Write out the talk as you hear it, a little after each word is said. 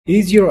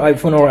Is your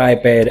iPhone or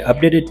iPad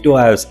updated to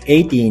iOS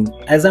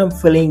 18? As I'm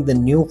feeling the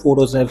new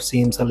Photos app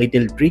seems a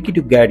little tricky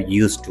to get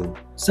used to.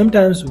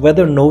 Sometimes,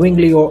 whether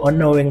knowingly or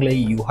unknowingly,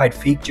 you hide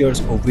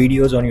features or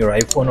videos on your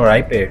iPhone or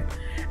iPad,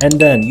 and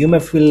then you may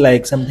feel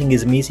like something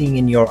is missing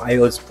in your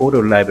iOS photo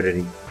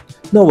library.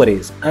 No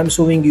worries, I'm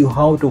showing you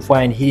how to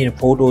find hidden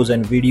photos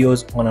and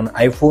videos on an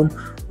iPhone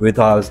with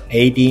iOS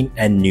 18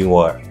 and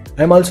newer.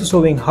 I'm also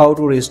showing how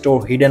to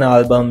restore hidden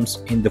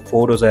albums in the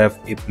Photos app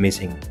if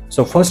missing.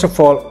 So first of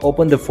all,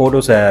 open the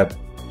Photos app.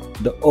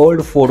 The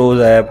old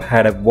Photos app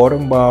had a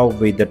bottom bar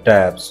with the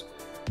tabs.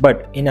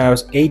 But in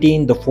iOS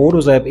 18, the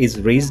Photos app is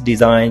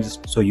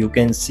redesigned so you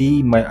can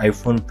see my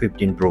iPhone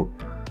 15 Pro.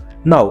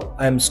 Now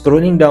I'm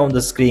scrolling down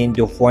the screen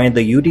to find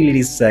the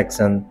Utilities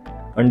section.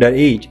 Under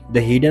it,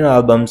 the hidden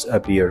albums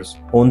appears.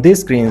 On these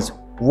screens,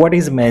 what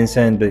is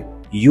mentioned?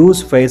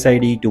 Use Face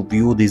ID to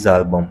view this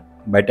album.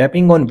 By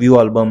tapping on View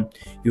Album,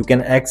 you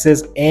can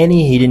access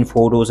any hidden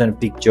photos and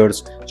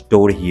pictures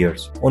stored here.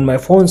 On my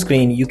phone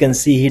screen, you can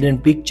see hidden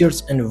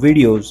pictures and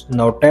videos.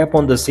 Now tap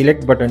on the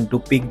Select button to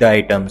pick the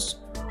items.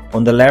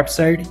 On the left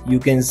side, you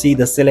can see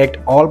the Select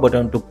All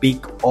button to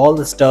pick all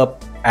the stuff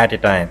at a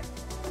time.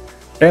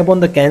 Tap on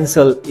the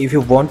Cancel if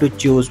you want to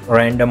choose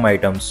random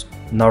items.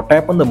 Now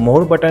tap on the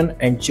More button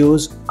and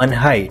choose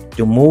Unhide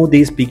to move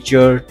this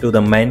picture to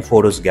the main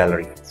photos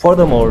gallery.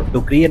 Furthermore,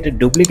 to create a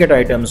duplicate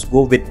items,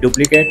 go with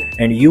Duplicate,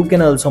 and you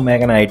can also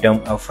make an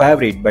item a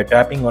favorite by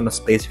tapping on the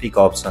specific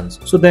options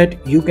so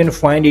that you can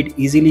find it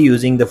easily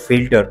using the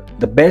filter.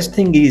 The best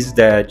thing is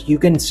that you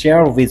can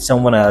share with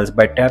someone else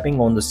by tapping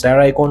on the share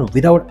icon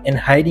without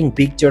hiding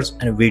pictures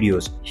and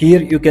videos.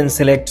 Here you can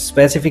select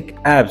specific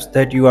apps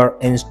that you are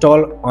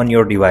installed on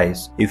your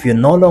device. If you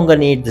no longer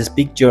need these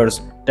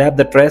pictures, tap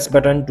the trace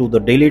button to the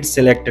delete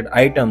selected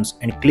items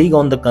and click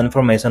on the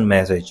confirmation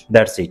message.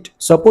 That's it.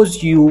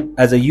 Suppose you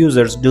as a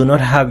users do not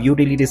have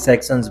utility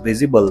sections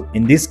visible.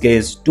 In this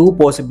case, two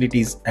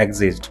possibilities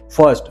exist.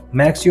 First,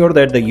 make sure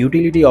that the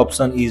utility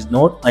option is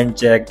not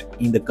unchecked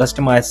in the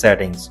customized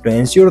settings. To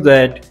ensure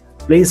that,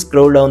 please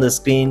scroll down the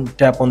screen,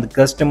 tap on the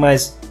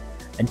customize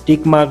and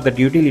tick mark the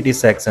utility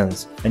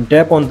sections and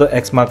tap on the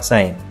X mark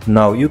sign.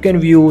 Now you can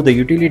view the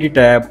utility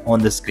tab on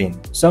the screen.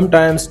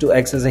 Sometimes to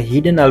access a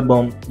hidden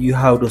album, you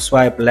have to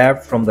swipe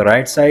left from the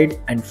right side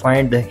and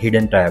find the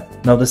hidden tab.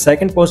 Now the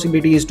second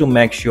possibility is to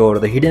make sure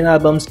the hidden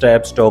albums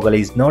tabs toggle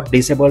is not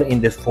disabled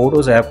in the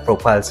Photos app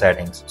profile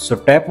settings. So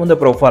tap on the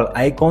profile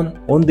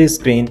icon on this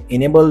screen,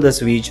 enable the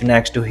switch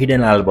next to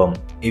hidden album.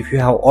 If you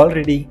have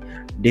already,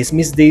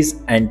 dismiss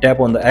this and tap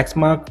on the X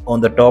mark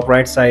on the top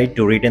right side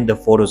to retain the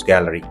photos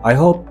gallery. I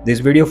hope this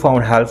video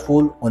found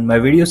helpful. On my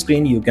video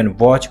screen you can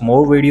watch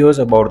more videos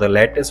about the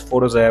latest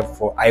Photos app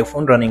for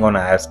iPhone running on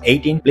iOS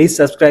 18. Please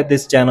subscribe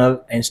this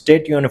channel and stay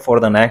tuned for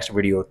the next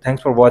video.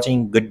 Thanks for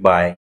watching.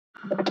 Goodbye.